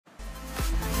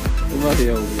over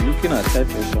here we'll be looking at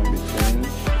titration between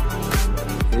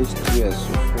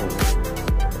H2SO4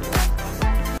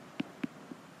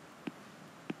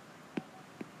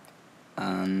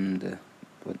 and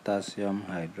potassium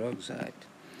hydroxide.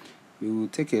 We will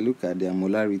take a look at their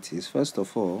molarities. First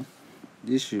of all,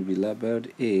 this should be labeled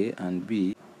A and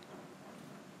B.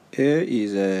 A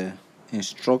is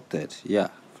instructed,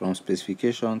 from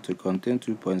specification to contain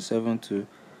 2.72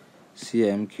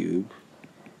 cm cube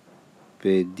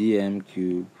per dm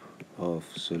cube of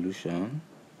solution.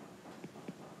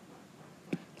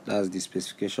 That's the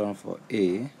specification for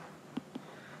A,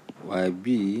 while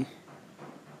B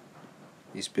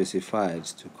is specified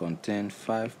to contain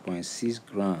 5.6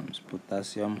 grams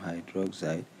potassium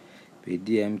hydroxide per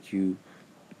dm cube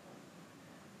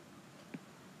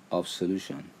of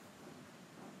solution.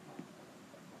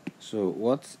 So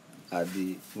what are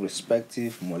the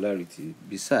respective molarity?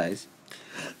 Besides,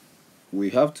 we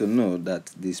have to know that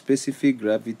the specific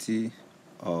gravity,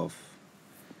 or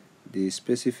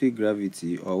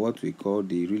what we call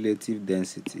the relative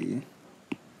density,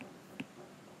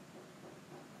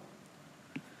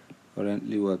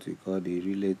 currently what we call the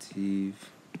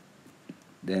relative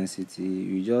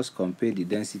density, we just compare the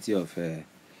density of a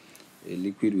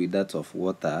liquid with that of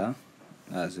water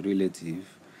as relative.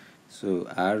 So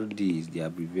RD is the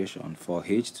abbreviation for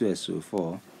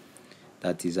H2SO4,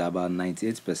 that is about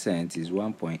 98%, is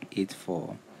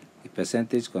 1.84. The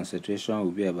percentage concentration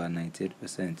will be about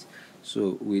 98%.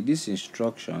 So with this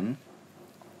instruction,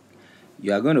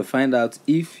 you are going to find out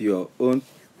if your own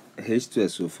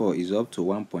H2SO4 is up to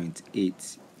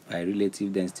 1.8 by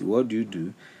relative density. What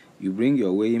do? You bring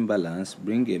your weighing balance,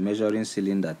 bring a measuring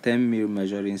cylinder, 10 mil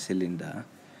measuring cylinder.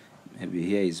 Maybe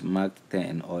here is marked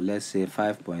 10, or let's say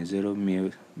 5.0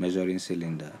 mil measuring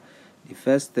cylinder. The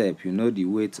first step, you know the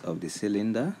weight of the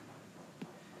cylinder,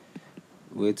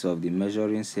 weight of the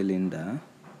measuring cylinder.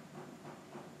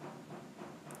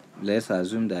 Let's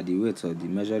assume that the weight of the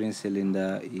measuring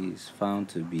cylinder is found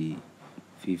to be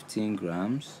 15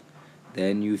 grams.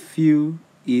 Then you fill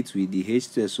it with the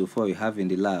H2SO4 you have in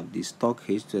the lab, the stock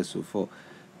H2SO4.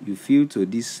 You fill to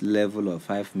this level of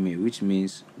 5 mil, which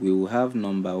means we will have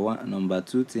number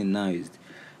two thing now is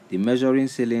the measuring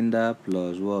cylinder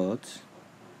plus what?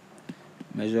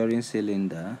 Measuring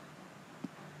cylinder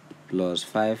plus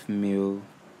 5 mil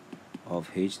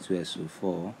of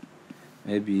H2SO4.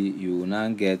 Maybe you will now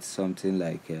get something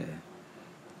like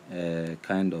a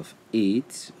kind of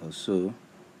 8 or so.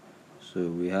 So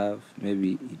we have,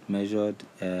 maybe it measured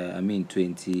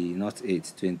 20, not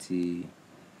 8,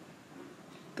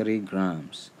 23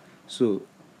 grams. So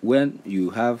when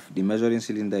you have the measuring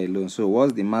cylinder alone, so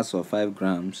what's the mass of 5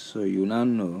 grams? So you now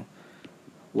know.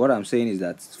 What I'm saying is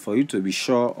that for you to be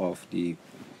sure of the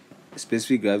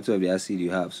specific gravity of the acid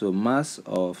you have, so mass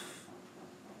of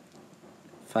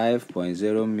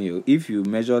 5.0 mil, if you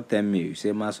measure 10 mil, you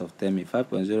say mass of 10 mil,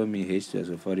 5.0 mil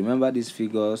H2SO4. Remember, these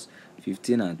figures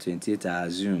 15 and 28 are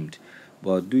assumed,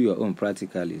 but do your own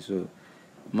practically. So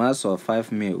mass of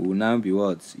 5 mil will now be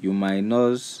what? You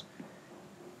minus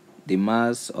the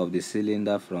mass of the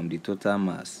cylinder from the total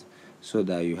mass, so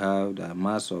that you have the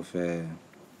mass of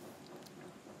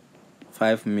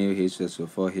 5 mil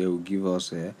H2SO4 here will give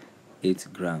us 8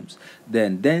 grams.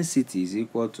 Then density is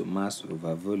equal to mass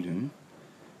over volume.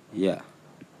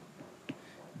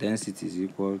 Density is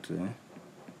equal to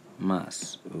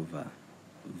mass over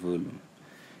volume.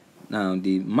 Now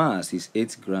the mass is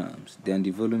 8 grams, then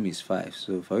the volume is 5.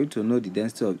 So for you to know the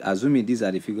density of, assuming these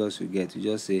are the figures you get, you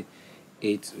just say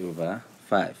 8 over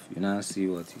 5. You now see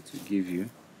what it will give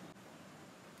you.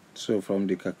 So from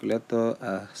the calculator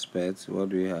aspect, what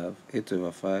do we have? 8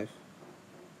 over 5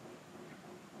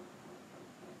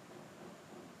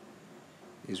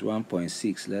 is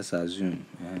 1.6. Let's assume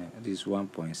this is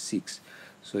 1.6.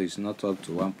 So it's not up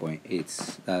to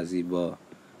 1.8. That's it, but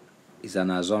it's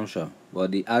an assumption.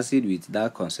 But the acid with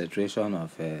that concentration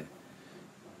of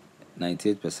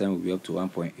 98% will be up to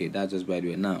 1.8. That's just by the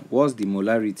way. Now, what's the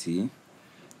molarity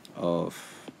of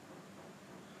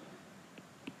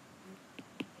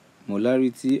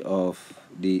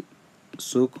the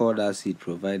so-called acid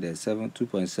provided?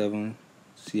 2.7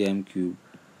 cm cube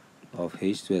of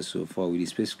H2SO4 with the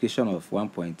specification of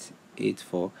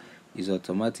 1.84 is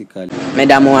automatically.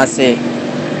 Mesdames et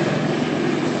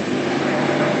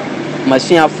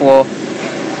machine for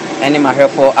any matter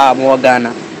for our more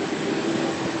Ghana.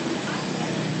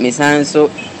 Miss Hanso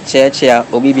Chair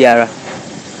Obibiara.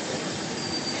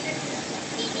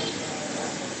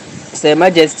 Say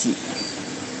Majesty.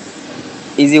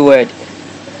 Easy word.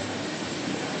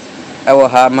 I will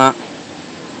have my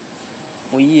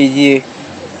ye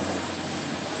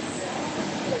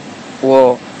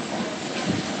war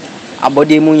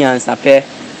abɔde mu nyansapɛ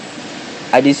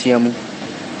adesua mu.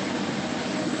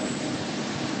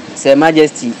 Sir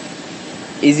Majesty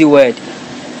easy word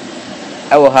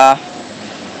ɛwɔ ha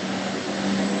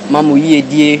ma mo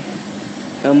yiedie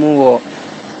mu wɔ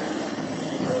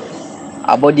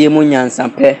abɔde mu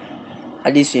nyansapɛ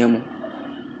adesua mu.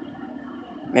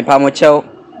 Mepa mo kyɛw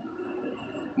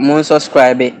mo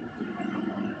subscribe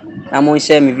na mo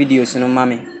share me videos no ma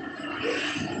me.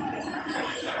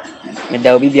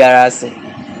 Meda obi biara ase.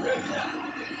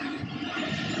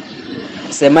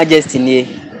 Sir Majesty nie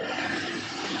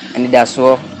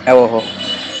anidasoɔ ɛwɔ hɔ.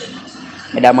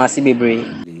 Meda mo ase bebree.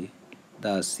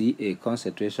 That Ca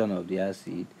concentration of the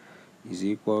acid is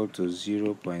equal to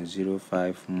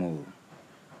 0.05 mole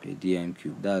per dm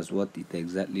cube. That's what it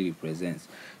exactly represents.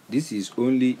 This is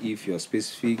only if your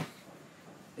specific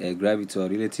gravity or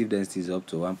relative density is up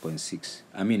to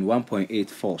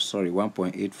 1.84. Sorry,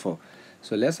 1.84.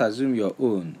 So let's assume your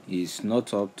own is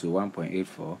not up to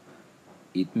 1.84.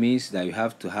 It means that you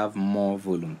have to have more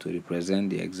volume to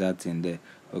represent the exact thing there.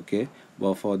 Okay,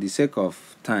 but for the sake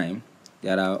of time,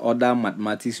 there are other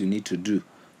mathematics you need to do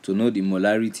to know the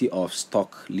molarity of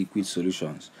stock liquid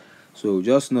solutions. So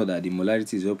just know that the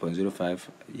molarity is 0.05.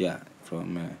 Yeah,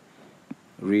 from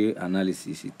real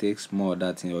analysis, it takes more of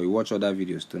that thing, or you watch other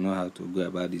videos to know how to go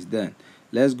about this. Then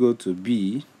let's go to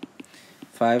B.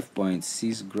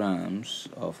 5.6 grams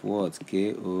of what?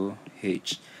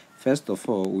 KOH. First of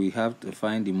all, we have to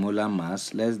find the molar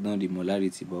mass. Let's know the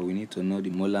molarity, but we need to know the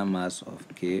molar mass of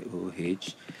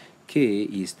KOH. K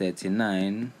is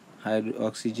 39,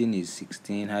 oxygen is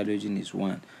 16, hydrogen is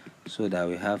 1. So that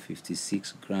we have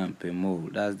 56 grams per mole.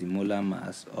 That's the molar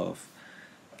mass of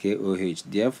KOH.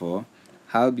 Therefore,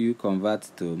 how do you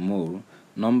convert to mole?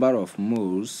 Number of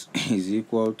moles is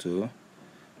equal to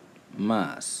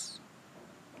mass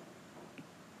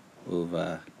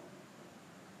over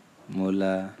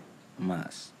molar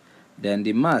mass. Then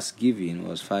the mass given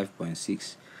was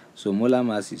 5.6. So molar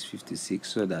mass is 56.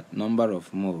 So that number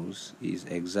of moles is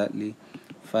exactly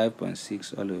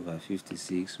 5.6 all over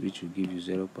 56, which will give you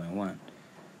 0.1.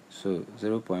 So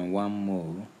 0.1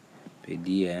 mole per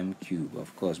dm cube,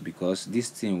 of course, because this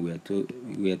thing we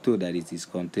are told that it is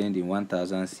contained in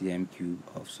 1000 cm cube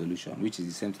of solution, which is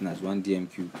the same thing as 1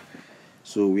 dm cube.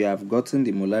 So we have gotten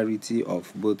the molarity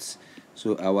of both.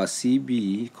 So our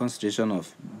Cb, concentration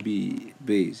of B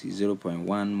base, is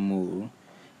 0.1 mole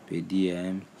per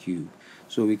dm cube.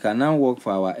 So we can now work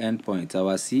for our endpoint.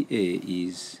 Our Ca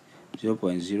is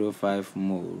 0.05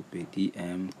 mole per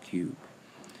dm cube.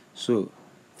 So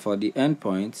for the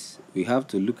endpoints, we have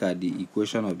to look at the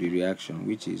equation of the reaction,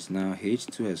 which is now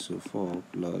H2SO4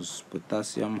 plus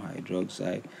potassium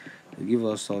hydroxide to give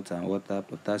us salt and water,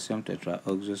 potassium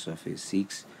tetraoxosulfate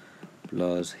 6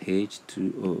 plus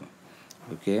H2O.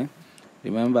 Okay,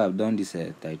 remember I've done this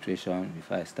titration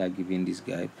before I start giving this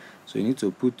guide. So you need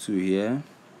to put 2 here.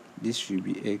 This should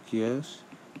be aqueous,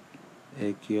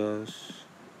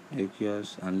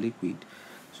 and liquid.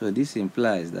 So this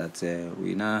implies that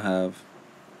we now have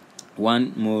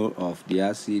 1 mole of the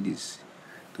acid is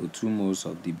to 2 moles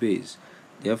of the base.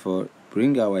 Therefore,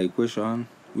 bring our equation,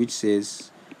 which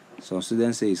says, some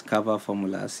students say it's Cava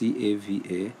formula,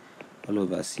 CAVA all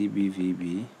over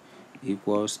CBVB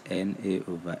equals NA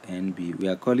over NB. We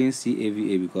are calling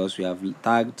CAVA because we have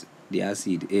tagged the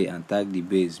acid A and tagged the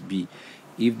base B.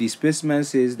 If the specimen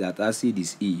says that acid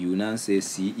is E, you now say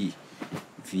CE,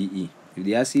 VE.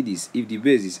 If the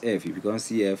base is F, it becomes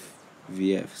CF,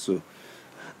 VF. So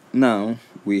now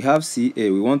we have Ca.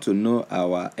 We want to know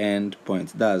our end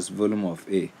point. That's volume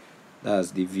of A.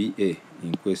 That's the VA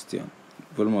in question.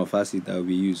 Volume of acid that will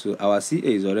be used. So our Ca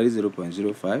is already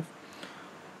 0.05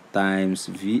 times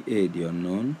VA, the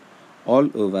unknown, all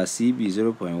over CB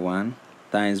 0.1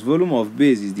 times volume of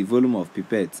base is the volume of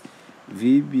pipette.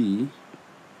 VB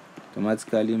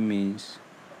automatically means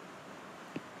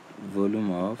volume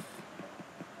of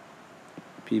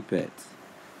pipette.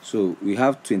 So we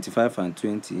have 25 and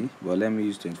 20, but let me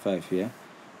use 25 here,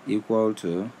 equal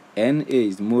to Na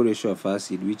is mole ratio of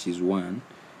acid, which is 1.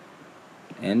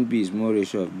 Nb is mole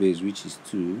ratio of base, which is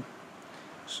 2.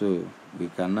 So we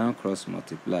can now cross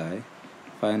multiply.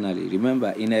 Finally,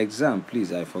 remember in exam,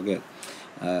 please, I forget.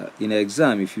 In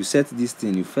exam, if you set this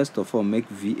thing, you first of all make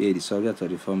VA the subject of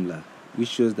the formula, which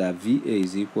shows that VA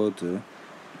is equal to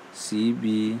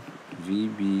CB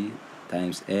VB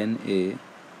times NA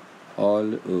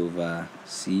all over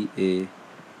CA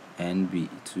NB.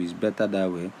 It is better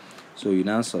that way. So you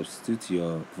now substitute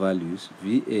your values.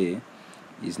 VA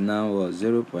is now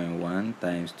 0.1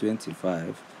 times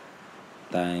 25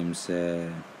 times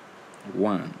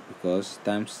 1, because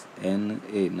times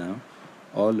NA now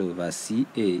all over CA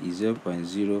is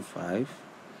 0.05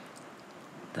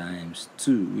 times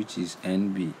 2, which is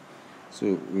NB.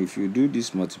 So if you do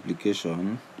this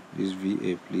multiplication, this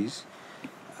VA please,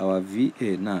 our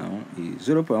VA now is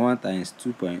 0.1 times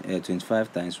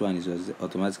 2.25 times 1 is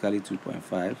automatically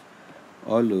 2.5,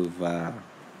 all over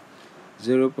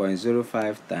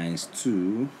 0.05 times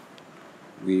 2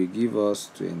 will give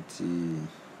us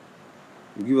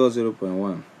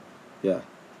 0.1. Yeah,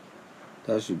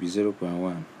 that should be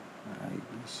 0.1.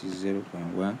 This is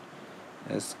 0.1.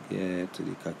 Let's get to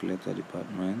the calculator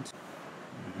department.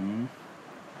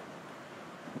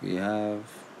 We have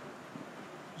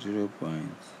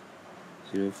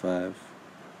 0.05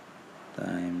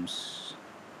 times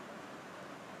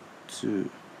 2,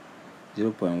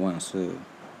 0.1, so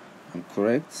I'm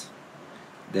correct.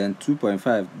 Then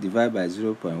 2.5 divided by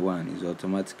 0.1 is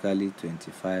automatically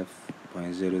 25.0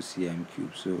 cm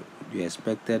cube. So the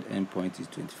expected endpoint is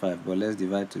 25, but let's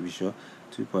divide to be sure.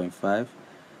 2.5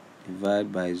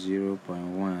 divided by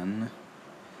 0.1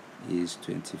 is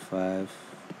 25.00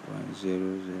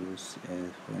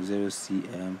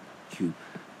 cm cube.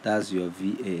 That's your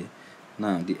VA.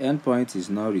 Now the endpoint is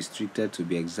not restricted to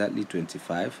be exactly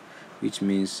 25, which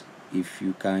means if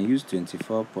you can use if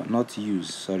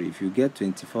you get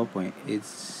 24.8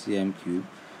 cm cube,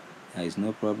 there is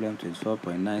no problem.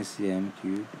 24.9 cm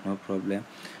cube, no problem.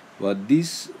 But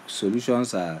these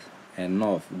solutions are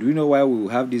enough. Do you know why we will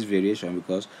have this variation?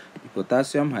 Because the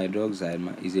potassium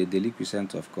hydroxide is a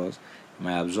deliquescent, of course. It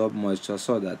might absorb moisture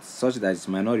such that it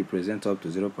might not represent up to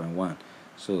 0.1.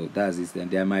 So that's it. Then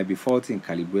there might be fault in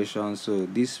calibration, so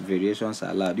these variations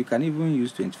are allowed. You can even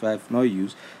use 25, not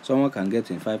use. Someone can get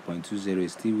 25.20,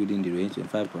 it's still within the range.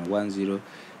 25.10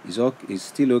 is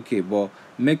still okay, but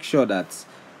make sure that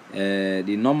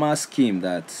the normal scheme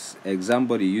that exam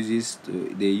body uses,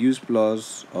 they use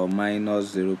plus or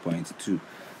minus 0.2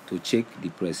 to check the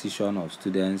precision of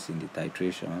students in the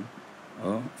titration.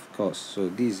 Of course, so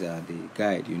these are the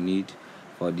guide you need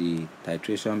for the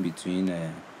titration between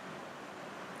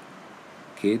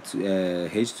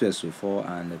H2SO4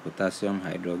 and the potassium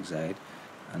hydroxide,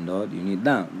 and all you need.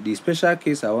 Now the special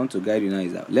case I want to guide you now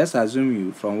is that, let's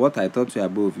assume from what I taught you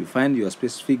above, you find your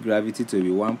specific gravity to be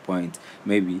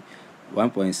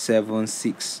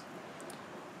 1.76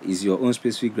 is your own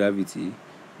specific gravity.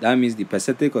 That means the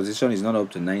percentage concentration is not up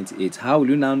to 98. How will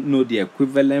you now know the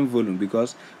equivalent volume?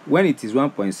 Because when it is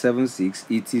 1.76,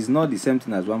 it is not the same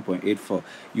thing as 1.84.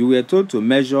 You were told to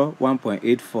measure 1.84,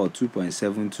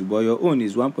 2.72, but your own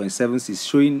is 1.76,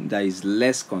 showing that is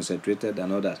less concentrated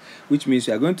than others, which means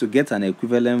you are going to get an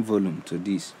equivalent volume to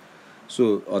this.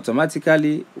 So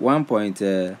automatically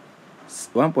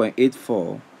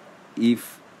 1.84,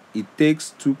 if it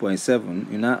takes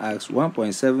 2.7, you now ask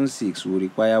 1.76 will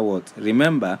require what?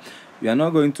 Remember, we are not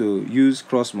going to use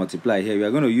cross multiply here. We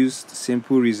are going to use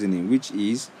simple reasoning, which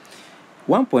is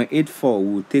 1.84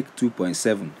 will take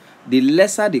 2.7. The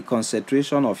lesser the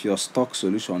concentration of your stock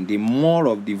solution, the more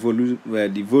of the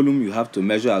volume you have to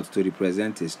measure out to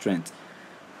represent a strength.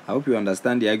 I hope you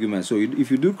understand the argument. So if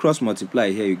you do cross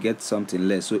multiply here, you get something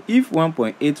less. So if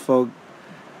 1.84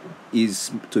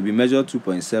 is to be measured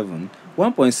 2.7,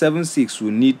 1.76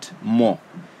 will need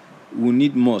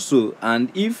more. So, and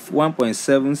if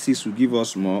 1.76 will give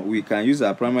us more, we can use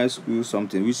our primary school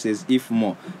something which says if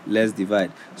more, let's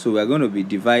divide. So we are going to be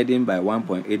dividing by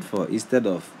 1.84 instead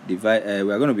of we are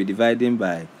going to be dividing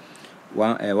by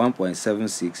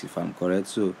 1.76 if I'm correct.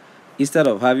 So instead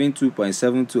of having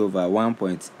 2.72 over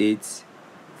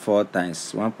 1.84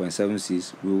 times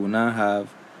 1.76, we will now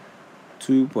have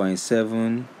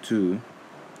 2.72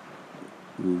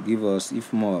 will give us,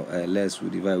 if more or less, we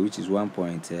divide, which is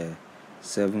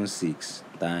 1.76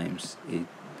 times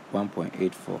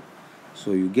 1.84.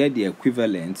 So you get the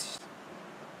equivalent.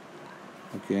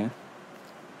 Okay,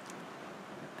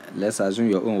 let's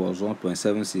assume your own was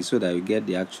 1.76, so that you get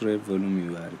the actual volume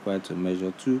you are required to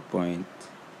measure.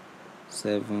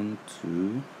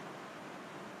 2.72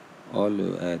 all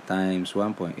times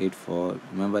 1.84.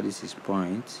 Remember, this is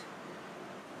point.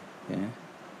 Okay,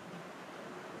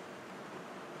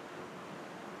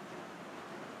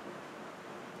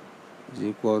 is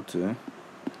equal to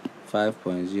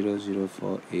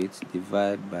 5.0048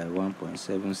 divided by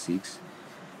 1.76.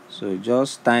 So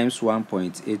just times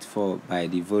 1.84 by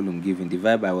the volume given,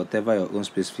 divide by whatever your own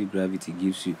specific gravity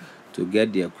gives you to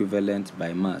get the equivalent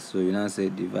by mass. So you now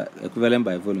say equivalent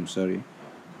by volume,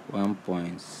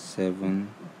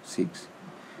 1.76.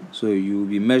 So you will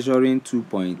be measuring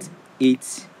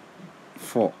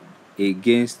 2.84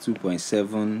 against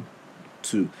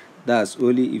 2.72. That's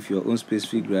only if your own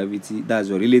specific gravity, that's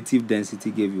your relative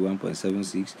density, gave you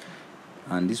 1.76.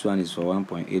 and this one is for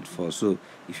 1.84. So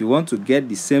if you want to get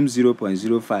the same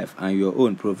 0.05 and your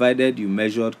own, provided you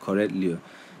measured correctly,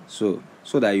 so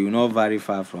that you will not vary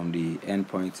far from the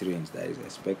endpoint range that is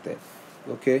expected.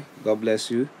 Okay, God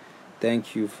bless you.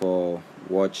 Thank you for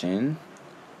watching.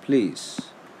 Please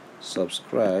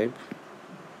subscribe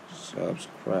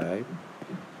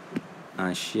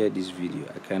and share this video.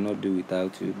 I cannot do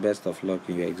without you. Best of luck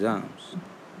in your exams.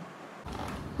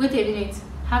 Wait a minute.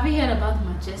 Have you heard about the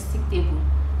Majestic Table?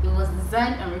 It was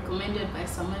designed and recommended by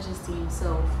Her Majesty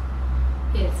himself.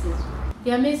 Yes, it is.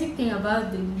 The amazing thing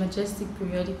about the Majestic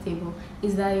Periodic Table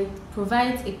is that it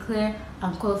provides a clear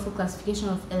and colorful classification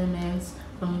of elements,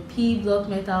 from P block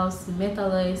metals to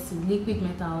metalloids to liquid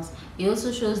metals. It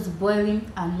also shows the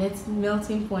boiling and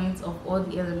melting point of all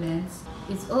the elements.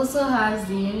 It also has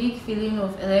the unique feeling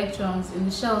of electrons in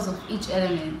the shells of each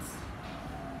element.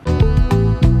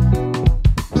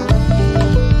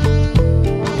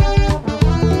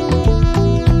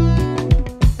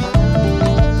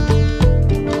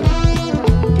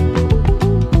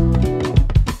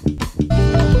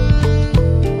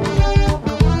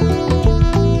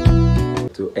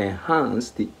 Enhance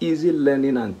the easy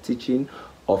learning and teaching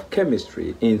of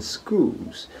chemistry in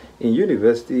schools, in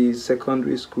universities,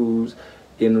 secondary schools,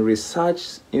 in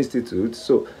research institutes.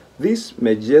 So this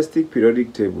Majestic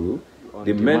Periodic Table,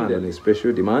 demand and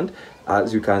special demand,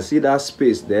 as you can see that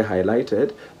space there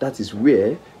highlighted, that is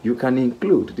where you can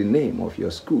include the name of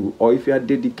your school, or if you are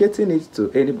dedicating it to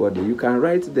anybody, you can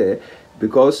write there,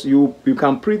 because you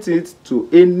can print it to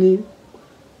any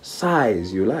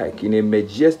size you like. In a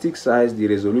majestic size, the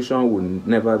resolution will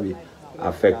never be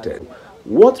affected.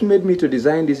 What made me to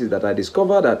design this is that I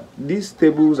discovered that these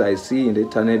tables I see in the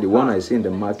internet, the one I see in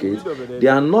the market, they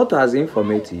are not as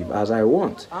informative as I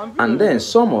want. And then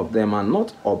some of them are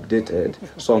not updated.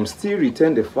 Some still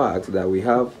retain the fact that we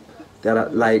have, there are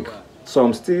like,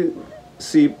 some still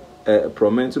see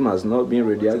promentum as not being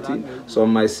radioactive.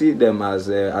 Some might see them as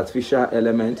artificial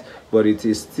element, but it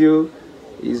is still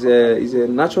is a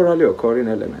naturally occurring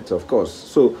element, of course.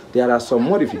 So there are some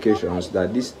modifications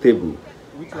that this table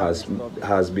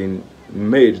has been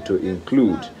made to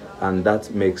include, and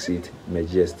that makes it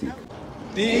majestic.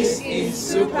 This is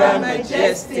super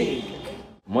majestic.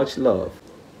 Much love.